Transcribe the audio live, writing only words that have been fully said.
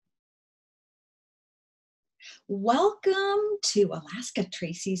Welcome to Alaska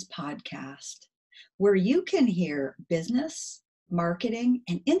Tracy's podcast, where you can hear business, marketing,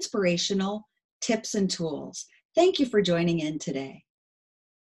 and inspirational tips and tools. Thank you for joining in today.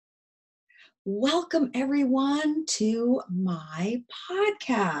 Welcome, everyone, to my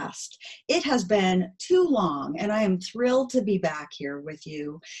podcast. It has been too long, and I am thrilled to be back here with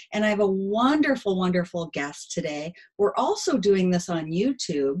you. And I have a wonderful, wonderful guest today. We're also doing this on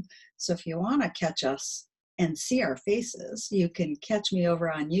YouTube, so if you want to catch us and see our faces, you can catch me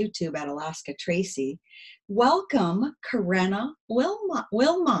over on YouTube at Alaska Tracy. Welcome, Corinna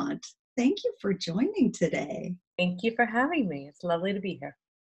Wilmot. Thank you for joining today. Thank you for having me. It's lovely to be here.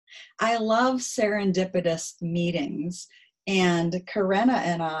 I love serendipitous meetings, and Corinna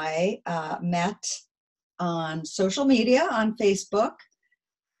and I met on social media on Facebook,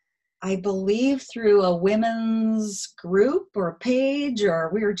 I believe through a women's group or page,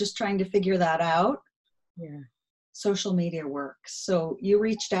 or we were just trying to figure that out. Yeah. Social media works. So you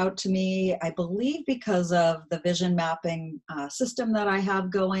reached out to me, I believe, because of the vision mapping system that I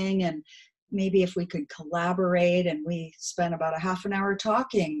have going, and maybe if we could collaborate. And we spent about a half an hour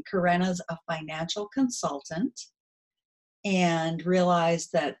talking. Corinna's a financial consultant, and realized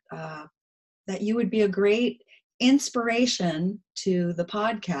that that you would be a great inspiration to the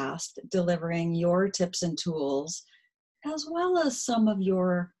podcast, delivering your tips and tools, as well as some of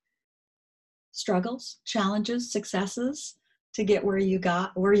your struggles, challenges, successes to get where you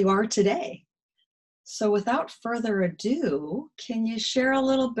are today. So without further ado, can you share a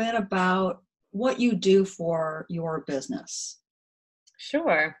little bit about what you do for your business?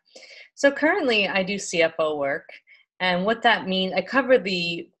 Sure. So currently I do CFO work. And what that means, I cover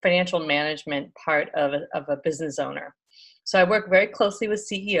the financial management part of a business owner. So I work very closely with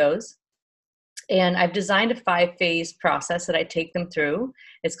CEOs. And I've designed a 5-phase process that I take them through.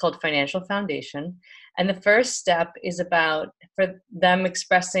 It's called Financial Foundation. And the first step is about for them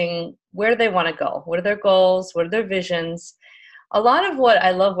expressing where they want to go. What are their goals? What are their visions? A lot of what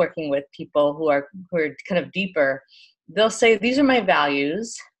I love working with people who are kind of deeper, they'll say, these are my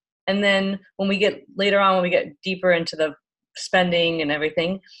values. And then when we get deeper into the spending and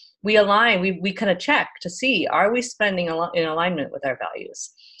everything, we align, we kind of check to see, are we spending in alignment with our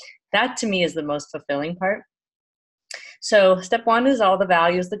values? That to me is the most fulfilling part. So step 1 is all the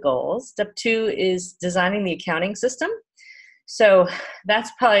values, the goals. Step 2 is designing the accounting system. So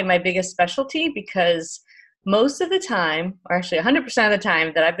that's probably my biggest specialty, because most of the time, or actually 100% of the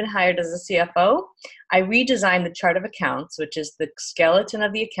time that I've been hired as a CFO, I redesign the chart of accounts, which is the skeleton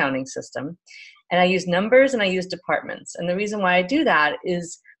of the accounting system. And I use numbers and I use departments. And the reason why I do that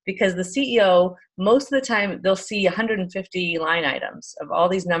is because the CEO, most of the time, they'll see 150 line items of all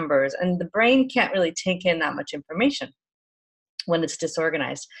these numbers, and the brain can't really take in that much information when it's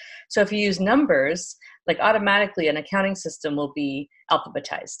disorganized. So if you use numbers, like automatically an accounting system will be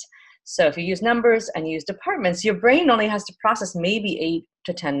alphabetized. So if you use numbers and use departments, your brain only has to process maybe 8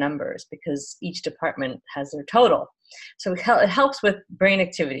 to 10 numbers, because each department has their total. So it helps with brain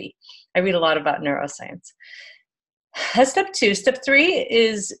activity. I read a lot about neuroscience. That's step 2. Step 3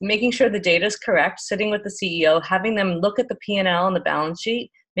 is making sure the data is correct, sitting with the CEO, having them look at the P&L and the balance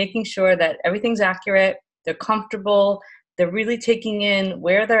sheet, making sure that everything's accurate, they're comfortable, they're really taking in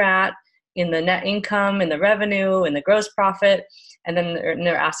where they're at in the net income, in the revenue, in the gross profit, and then in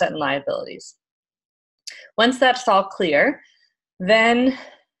their asset and liabilities. Once that's all clear, then,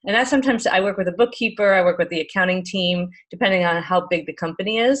 and that sometimes I work with a bookkeeper, I work with the accounting team, depending on how big the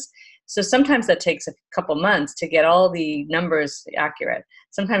company is. So sometimes that takes a couple months to get all the numbers accurate.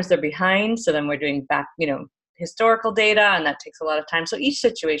 Sometimes they're behind, so then we're doing back, historical data, and that takes a lot of time. So each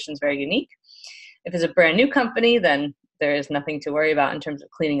situation is very unique. If it's a brand new company, then there is nothing to worry about in terms of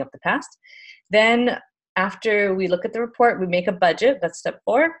cleaning up the past. Then after we look at the report, we make a budget. That's step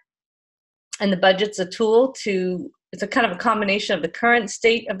 4. And the budget's a tool it's a kind of a combination of the current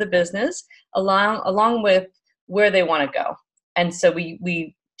state of the business along with where they want to go. And so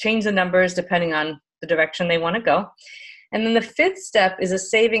we change the numbers depending on the direction they want to go. And then the 5th step is a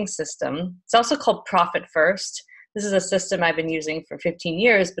saving system. It's also called Profit First. This is a system I've been using for 15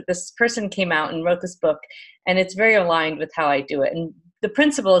 years, but this person came out and wrote this book, and it's very aligned with how I do it. And the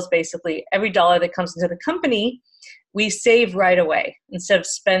principle is basically every dollar that comes into the company, we save right away instead of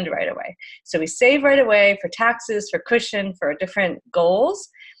spend right away. So we save right away for taxes, for cushion, for different goals.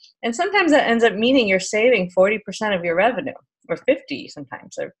 And sometimes that ends up meaning you're saving 40% of your revenue, or 50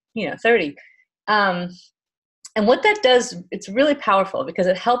 sometimes, or 30. And what that does, it's really powerful, because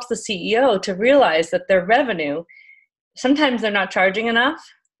it helps the CEO to realize that their revenue, sometimes they're not charging enough.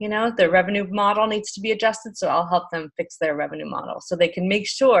 Their revenue model needs to be adjusted. So I'll help them fix their revenue model so they can make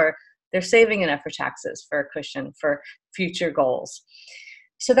sure They're saving enough for taxes, for a cushion, for future goals.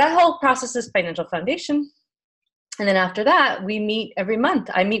 So that whole process is financial foundation. And then after that, we meet every month.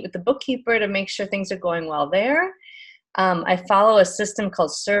 I meet with the bookkeeper to make sure things are going well there. I follow a system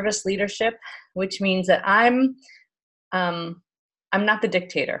called service leadership, which means that I'm not the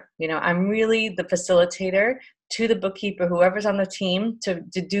dictator. I'm really the facilitator to the bookkeeper, whoever's on the team, to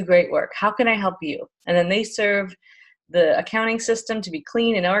do great work. How can I help you? And then they serve the accounting system to be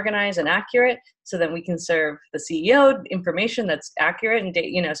clean and organized and accurate, so that we can serve the CEO information that's accurate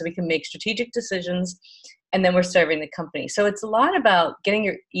and so we can make strategic decisions. And then we're serving the company. So it's a lot about getting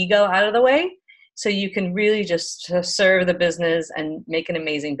your ego out of the way, so you can really just serve the business and make an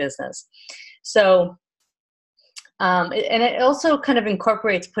amazing business. So, and it also kind of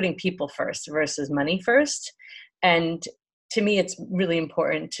incorporates putting people first versus money first. And to me, it's really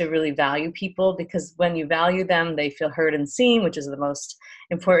important to really value people, because when you value them, they feel heard and seen, which is the most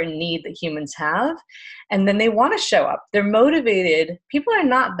important need that humans have. And then they want to show up. They're motivated. People are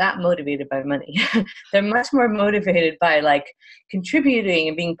not that motivated by money. They're much more motivated by contributing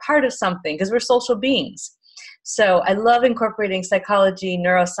and being part of something, because we're social beings. So I love incorporating psychology,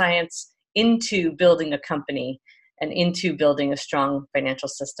 neuroscience into building a company and into building a strong financial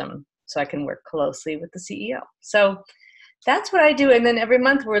system, so I can work closely with the CEO. So that's what I do. And then every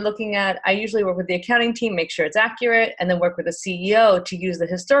month I usually work with the accounting team, make sure it's accurate, and then work with the CEO to use the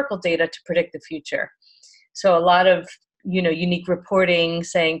historical data to predict the future. So a lot of, unique reporting,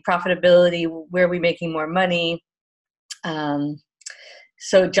 saying profitability, where are we making more money?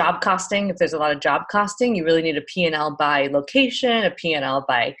 So job costing, if there's a lot of job costing, you really need a P&L by location, a P&L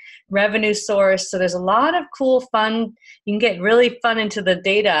by revenue source. So there's a lot of cool, fun, you can get really fun into the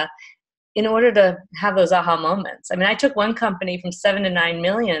data in order to have those aha moments. I mean, I took one company from 7 to 9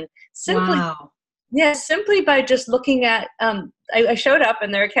 million simply, Wow. simply by just looking at, I showed up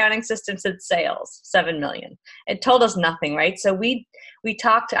and their accounting system said sales, 7 million. It told us nothing, right? So I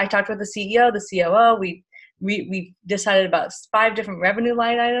talked with the CEO, the COO, we decided about 5 different revenue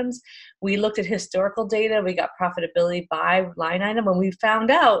line items. We looked at historical data, we got profitability by line item, and we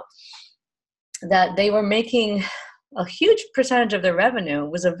found out that they were making a huge percentage of their revenue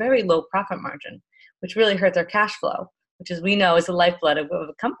was a very low profit margin, which really hurt their cash flow, which, as we know, is the lifeblood of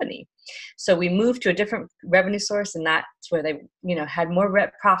a company. So we moved to a different revenue source, and that's where they, had more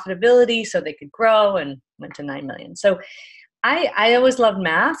profitability, so they could grow, and went to 9 million. So I always loved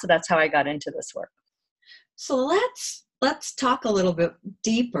math, so that's how I got into this work. So let's talk a little bit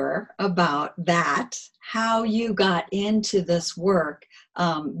deeper about that, how you got into this work.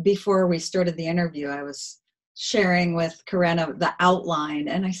 Before we started the interview, I was sharing with Corinna the outline,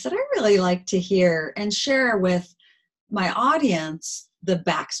 and I said, I really like to hear and share with my audience the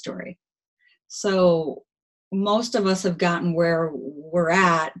backstory. So most of us have gotten where we're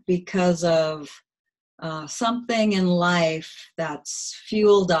at because of something in life that's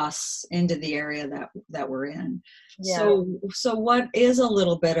fueled us into the area that we're in. Yeah. So what is a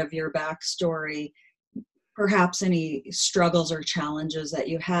little bit of your backstory, perhaps any struggles or challenges that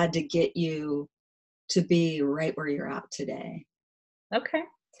you had to get you to be right where you're at today? Okay.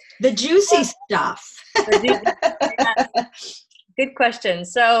 The juicy stuff. Good question.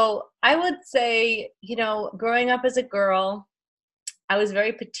 So I would say, growing up as a girl, I was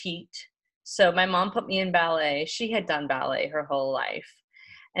very petite. So my mom put me in ballet. She had done ballet her whole life.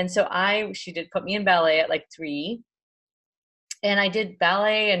 And so she did put me in ballet at 3. And I did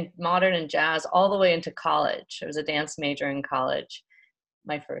ballet and modern and jazz all the way into college. I was a dance major in college,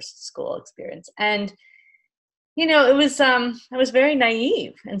 my first school experience. And it was, I was very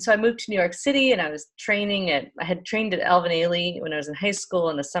naive. And so I moved to New York City, and I had trained at Alvin Ailey when I was in high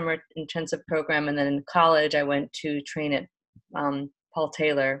school in the summer intensive program. And then in college, I went to train at Paul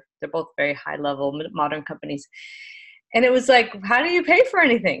Taylor. They're both very high level modern companies. And it was how do you pay for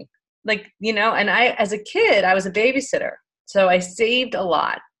anything? And as a kid, I was a babysitter. So I saved a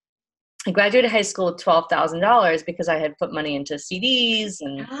lot. I graduated high school with $12,000 because I had put money into CDs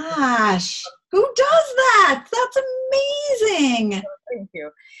and. Gosh, who does that? That's amazing. Thank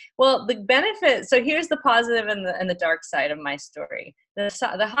you. Well, the benefit. So here's the positive and the dark side of my story.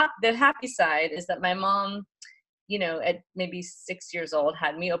 The happy side is that my mom, at maybe 6 years old,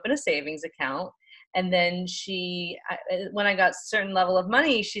 had me open a savings account. And then when I got a certain level of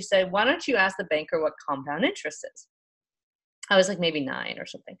money, she said, why don't you ask the banker what compound interest is? I was maybe 9 or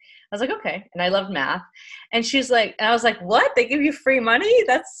something. I was like, okay. And I loved math. And I was like, what? They give you free money?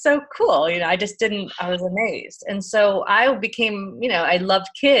 That's so cool. I was amazed. And so I became, I loved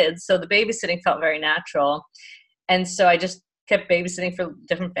kids. So the babysitting felt very natural. And so I just kept babysitting for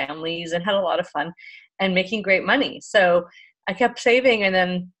different families and had a lot of fun and making great money. So I kept saving. And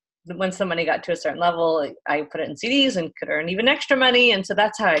then once the money got to a certain level, I put it in CDs and could earn even extra money. And so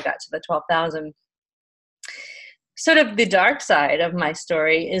that's how I got to the 12,000. Sort of the dark side of my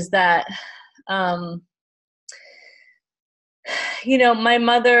story is that, my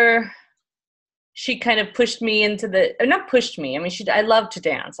mother, she kind of pushed me into not pushed me. I mean, I loved to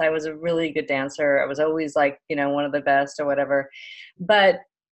dance. I was a really good dancer. I was always like, one of the best or whatever. But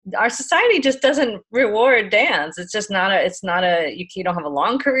our society just doesn't reward dance. It's just you don't have a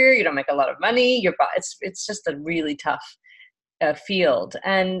long career. You don't make a lot of money. It's just a really tough field.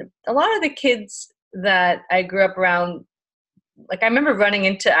 And a lot of the kids that I grew up around, like I remember running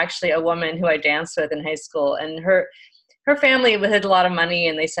into actually a woman who I danced with in high school, and her family had a lot of money,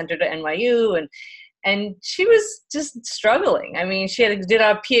 and they sent her to NYU, and she was just struggling. I mean, she did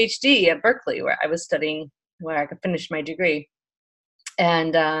a PhD at Berkeley, where I was studying, where I could finish my degree.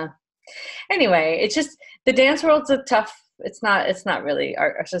 And anyway, it's just the dance world's a tough. It's not really,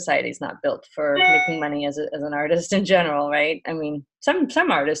 our society's not built for making money as an artist in general, right? I mean,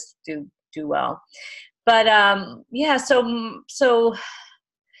 some artists do well, but yeah. So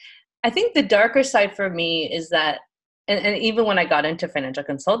I think the darker side for me is that, and even when I got into financial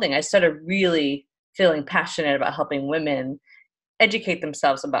consulting, I started really feeling passionate about helping women educate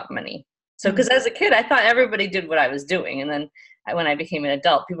themselves about money. So, because as a kid, I thought everybody did what I was doing, and then when I became an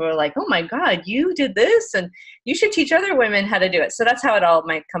adult, people were like, "Oh my God, you did this, and you should teach other women how to do it." So that's how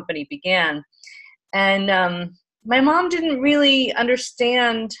my company began. And my mom didn't really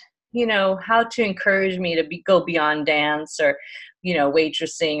understand, how to encourage me to go beyond dance or,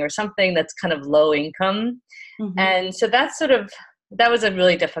 waitressing or something that's kind of low income. Mm-hmm. And so that was a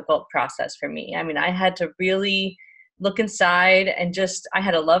really difficult process for me. I mean, I had to really look inside, and I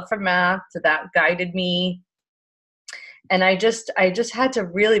had a love for math, so that guided me. And I just had to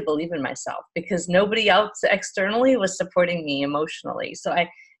really believe in myself, because nobody else externally was supporting me emotionally. So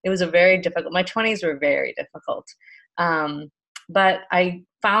it was my 20s were very difficult. But I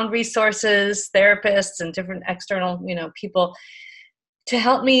found resources, therapists, and different external, people to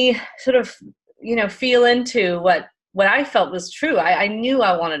help me sort of, feel into what I felt was true. I knew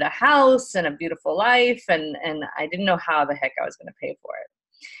I wanted a house and a beautiful life, and I didn't know how the heck I was going to pay for it.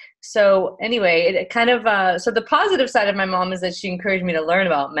 So anyway, it kind of, so the positive side of my mom is that she encouraged me to learn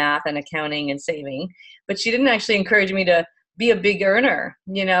about math and accounting and saving, but she didn't actually encourage me to be a big earner,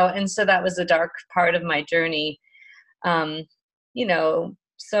 and so that was the dark part of my journey.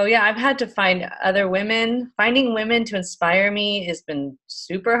 So yeah, I've had to find other women. Finding women to inspire me has been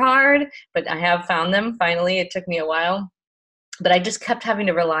super hard, but I have found them finally. It took me a while, but I just kept having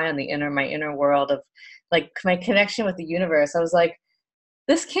to rely on my inner world of like my connection with the universe. I was like,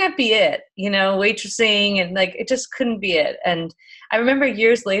 this can't be it, waitressing, and like, it just couldn't be it. And I remember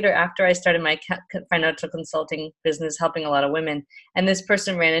years later, after I started my financial consulting business, helping a lot of women, and this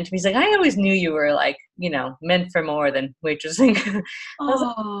person ran into me. He's like, I always knew you were like, meant for more than waitressing.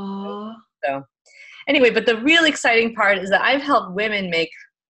 So anyway, but the really exciting part is that I've helped women make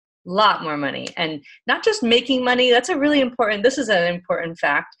a lot more money, and not just making money. This is an important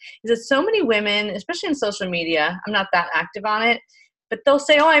fact, is that so many women, especially in social media, I'm not that active on it, but they'll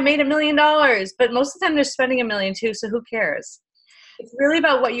say, "Oh, I made $1 million," but most of the time they're spending $1 million too. So who cares? It's really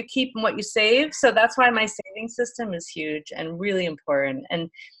about what you keep and what you save. So that's why my saving system is huge and really important. And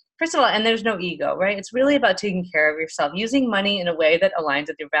first of all, and there's no ego, right? It's really about taking care of yourself, using money in a way that aligns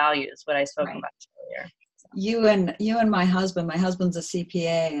with your values, what I spoke about earlier. So. You and my husband's a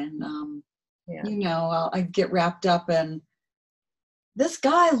CPA, and I get wrapped up in, this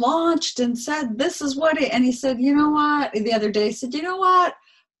guy launched and said, this is what and he said, you know what, the other day he said, you know what,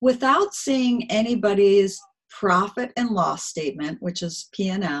 without seeing anybody's profit and loss statement, which is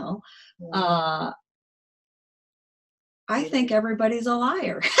P&L, I think everybody's a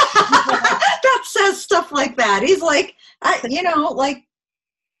liar. That says stuff like that. He's like,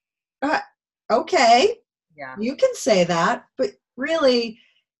 okay, yeah, you can say that, but really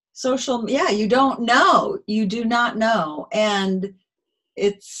you don't know. You do not know. And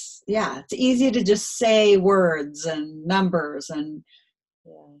it's easy to just say words and numbers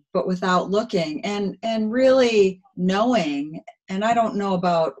but without looking and really knowing. And I don't know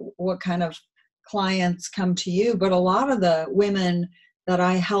about what kind of clients come to you, but a lot of the women that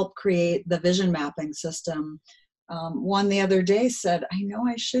I help create the vision mapping system, one the other day said, I know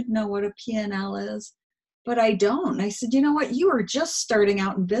I should know what a P&L is, but I don't. And I said, you know what, you are just starting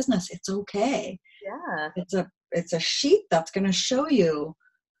out in business. It's okay. Yeah. It's a sheet that's going to show you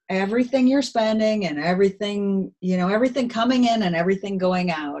everything you're spending and everything, everything coming in and everything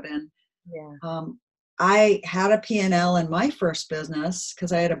going out. And I had a P&L in my first business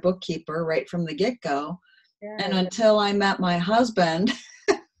because I had a bookkeeper right from the get-go. Yeah. And until I met my husband,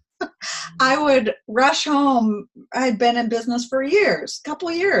 I would rush home. I'd been in business for years,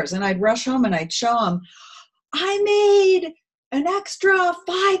 couple years, and I'd rush home and I'd show him, I made an extra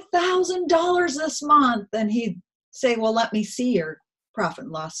 $5,000 this month. And he'd say, well, let me see your profit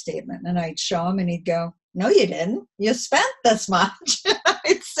and loss statement. And I'd show him and he'd go, no, you didn't. You spent this much.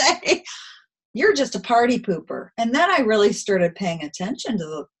 I'd say, you're just a party pooper. And then I really started paying attention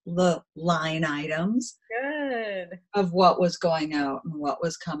to the line items Good. of what was going out and what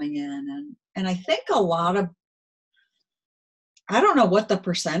was coming in. And I think a lot of, I don't know what the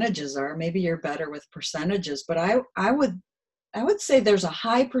percentages are. Maybe you're better with percentages, but I would say there's a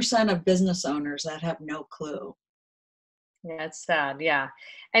high percent of business owners that have no clue. Yeah, it's sad. Yeah.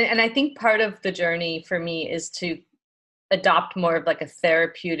 And I think part of the journey for me is to adopt more of like a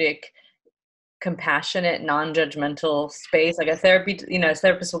therapeutic, compassionate, non-judgmental space. Like a therapy, a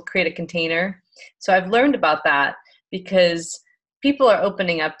therapist will create a container. So I've learned about that because people are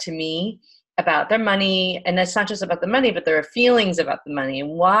opening up to me about their money, and it's not just about the money, but their feelings about the money and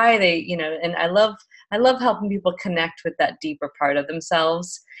why they, and I love helping people connect with that deeper part of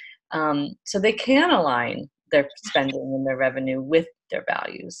themselves, so they can align their spending and their revenue with their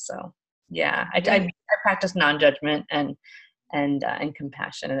values. So yeah, I practice non-judgment and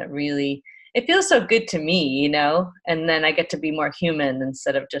compassion, and it feels so good to me, and then I get to be more human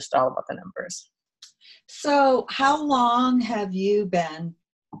instead of just all about the numbers. So how long have you been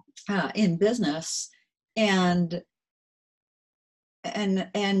in business, and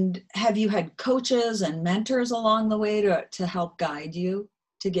have you had coaches and mentors along the way to help guide you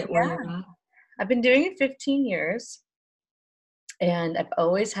to get where you're at? I've been doing it 15 years, and I've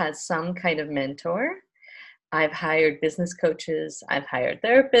always had some kind of mentor. I've hired business coaches, I've hired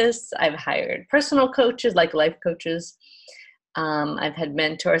therapists, I've hired personal coaches, like life coaches. I've had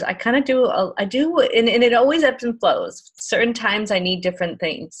mentors. I kind of do, and it always ebbs and flows. Certain times I need different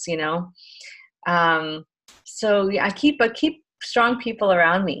things, So yeah, I keep strong people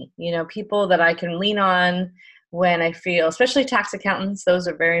around me, people that I can lean on when I feel, especially tax accountants, those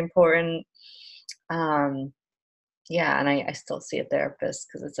are very important. Yeah, and I still see a therapist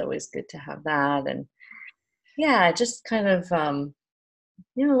because it's always good to have that. And yeah, just kind of,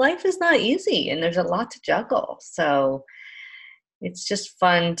 life is not easy and there's a lot to juggle. So it's just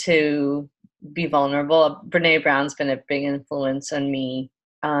fun to be vulnerable. Brene Brown's been a big influence on me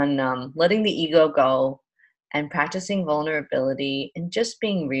on letting the ego go and practicing vulnerability and just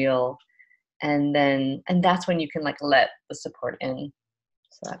being real. And that's when you can like let the support in.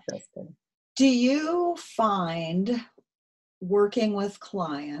 So that feels good. Do you find working with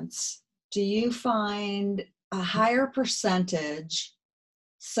clients, do you find a higher percentage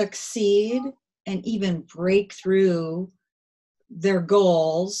succeed and even break through their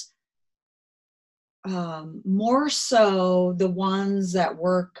goals, more so the ones that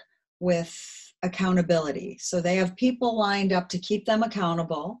work with accountability? So they have people lined up to keep them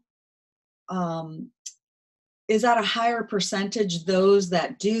accountable. Is that a higher percentage, those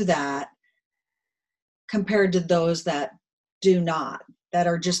that do that, compared to those that do not, that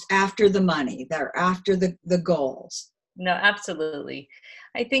are just after the money, that are after the goals? No, absolutely.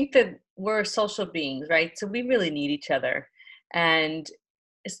 I think that we're social beings, right? So we really need each other. And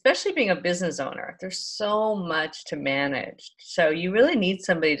especially being a business owner, there's so much to manage. So you really need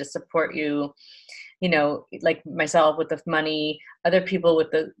somebody to support you, like myself with the money, other people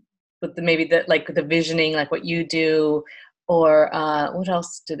with the maybe the visioning, like what you do, or what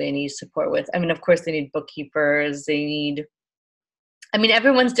else do they need support with? I mean, of course they need bookkeepers,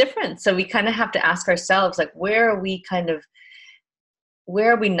 everyone's different. So we kind of have to ask ourselves, like, where are we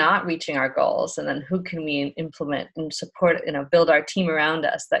not reaching our goals? And then who can we implement and support, build our team around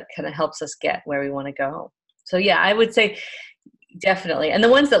us that kind of helps us get where we want to go. So yeah, I would say definitely. And the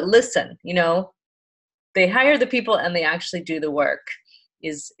ones that listen, they hire the people and they actually do the work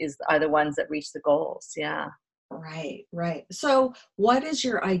are the ones that reach the goals. Yeah. Right. So what is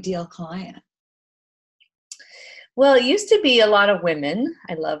your ideal client? Well, it used to be a lot of women.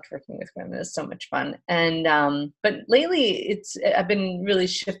 I loved working with women. It was so much fun. And but lately I've been really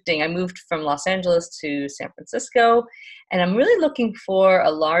shifting. I moved from Los Angeles to San Francisco, and I'm really looking for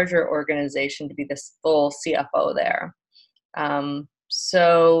a larger organization to be the full CFO there.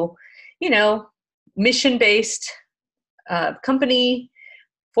 So, mission-based company,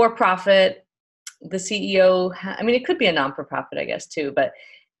 for-profit, the CEO, it could be a non-for-profit, I guess, too, but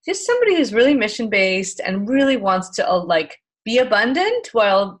just somebody who's really mission-based and really wants to be abundant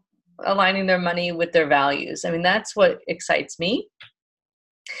while aligning their money with their values. That's what excites me.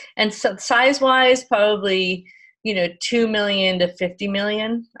 And so size-wise, probably, 2 million to 50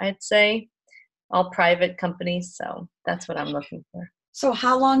 million, I'd say, all private companies. So that's what I'm looking for. So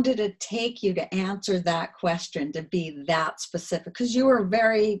how long did it take you to answer that question, to be that specific? Because you were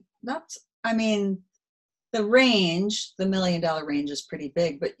I mean, the range, the $1 million range is pretty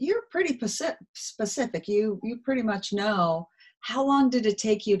big, but you're pretty specific. You pretty much know. How long did it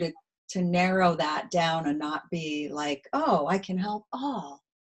take you to narrow that down and not be like, oh, I can help all?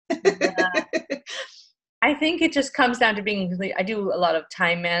 Yeah. I think it just comes down to I do a lot of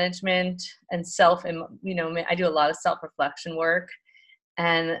time management and I do a lot of self-reflection work.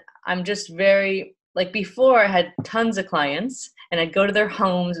 And I'm just very, like before I had tons of clients and I'd go to their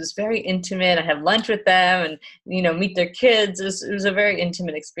homes. It was very intimate. I'd have lunch with them and, meet their kids. It was a very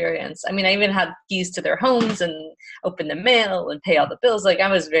intimate experience. I mean, I even had keys to their homes and open the mail and pay all the bills. Like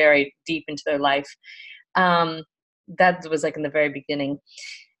I was very deep into their life. That was like in the very beginning.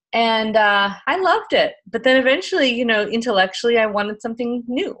 And I loved it. But then eventually, intellectually, I wanted something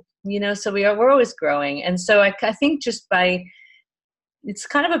new, so we're always growing. And so I think just it's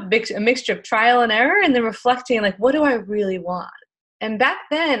kind of a mixture of trial and error and then reflecting, like, what do I really want? And back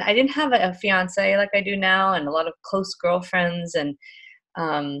then I didn't have a fiance like I do now and a lot of close girlfriends. And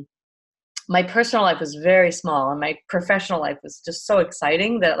my personal life was very small and my professional life was just so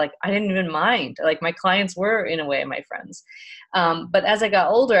exciting that like I didn't even mind. Like my clients were in a way my friends. But as I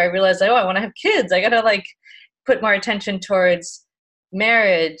got older, I realized, like, oh, I want to have kids. I got to like put more attention towards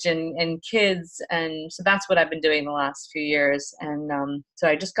marriage and kids. And so that's what I've been doing the last few years. And so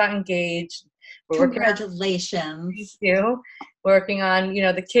I just got engaged. Congratulations. Working on,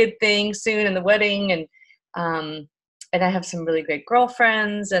 the kid thing soon and the wedding. And I have some really great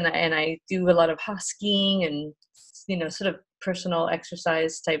girlfriends and I do a lot of skiing and, sort of personal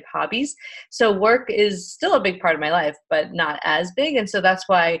exercise type hobbies. So work is still a big part of my life, but not as big. And so that's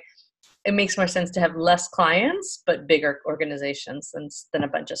why it makes more sense to have less clients, but bigger organizations than a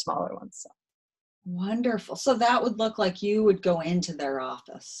bunch of smaller ones. So. Wonderful. So that would look like you would go into their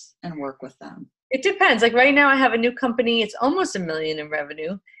office and work with them. It depends. Like right now I have a new company. It's almost $1 million in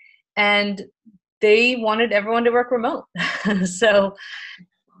revenue and they wanted everyone to work remote. So,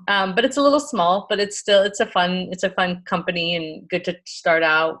 but it's a little small, but it's a fun company and good to start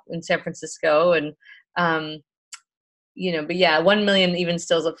out in San Francisco. And, but yeah, 1 million even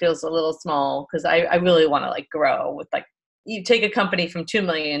still feels a little small because I really want to like grow with like, you take a company from 2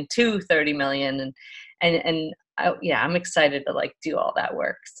 million to 30 million and I'm excited to like do all that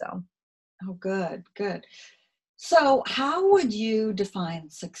work. So. Oh, good. So how would you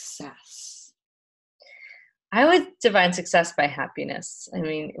define success? I would define success by happiness. I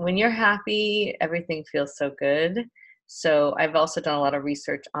mean, when you're happy, everything feels so good. So I've also done a lot of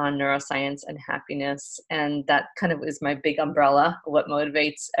research on neuroscience and happiness, and that kind of is my big umbrella, what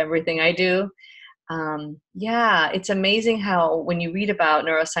motivates everything I do. It's amazing how when you read about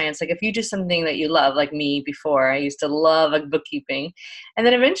neuroscience, like if you do something that you love, like me before, I used to love like bookkeeping. And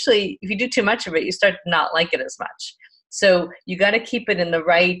then eventually, if you do too much of it, you start to not like it as much. So you got to keep it in the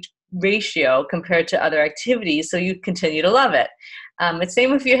right ratio compared to other activities so you continue to love it. It's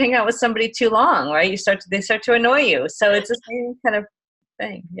same if you hang out with somebody too long, right? They start to annoy you. So it's the same kind of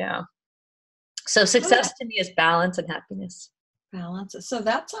thing. Yeah. So success to me is balance and happiness. Balance. So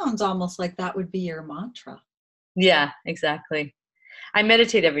that sounds almost like that would be your mantra. Yeah, exactly. I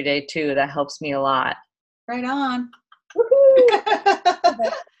meditate every day too. That helps me a lot. Right on.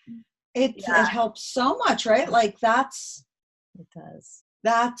 It helps so much, right? Like it does.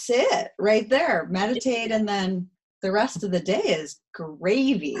 That's it right there. Meditate and then the rest of the day is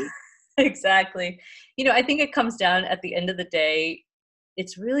gravy. Exactly. I think it comes down at the end of the day,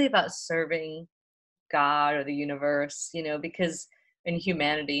 it's really about serving God or the universe, because in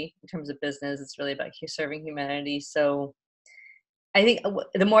humanity, in terms of business, it's really about serving humanity. So I think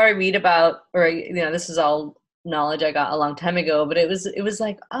the more I read about, or, this is all knowledge I got a long time ago, but it was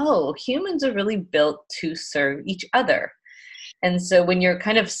like, oh, humans are really built to serve each other. And so when you're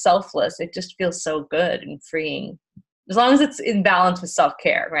kind of selfless, it just feels so good and freeing, as long as it's in balance with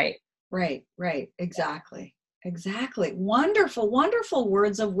self-care, right? Right. Exactly. Wonderful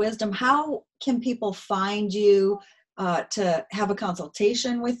words of wisdom. How can people find you to have a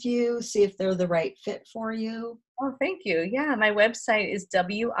consultation with you, see if they're the right fit for you? Oh, thank you. Yeah, my website is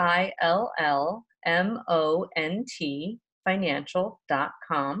WILLMONT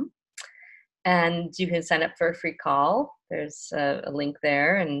financial.com. And you can sign up for a free call. There's a link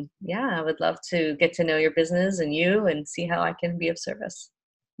there. And I would love to get to know your business and you and see how I can be of service.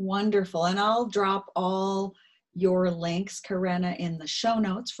 Wonderful. And I'll drop all your links, Corinna, in the show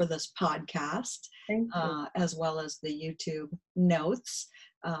notes for this podcast, as well as the YouTube notes.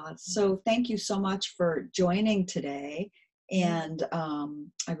 So thank you so much for joining today. And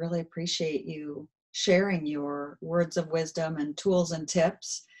I really appreciate you sharing your words of wisdom and tools and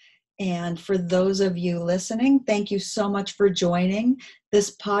tips. And for those of you listening, thank you so much for joining.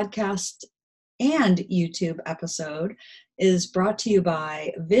 This podcast and YouTube episode is brought to you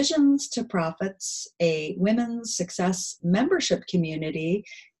by Visions to Profits, a women's success membership community.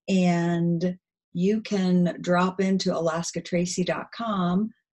 And you can drop into alaskatracy.com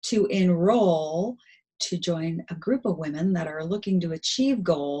to enroll to join a group of women that are looking to achieve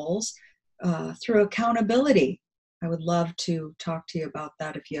goals through accountability. I would love to talk to you about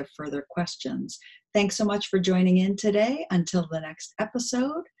that if you have further questions. Thanks so much for joining in today. Until the next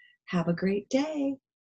episode, have a great day.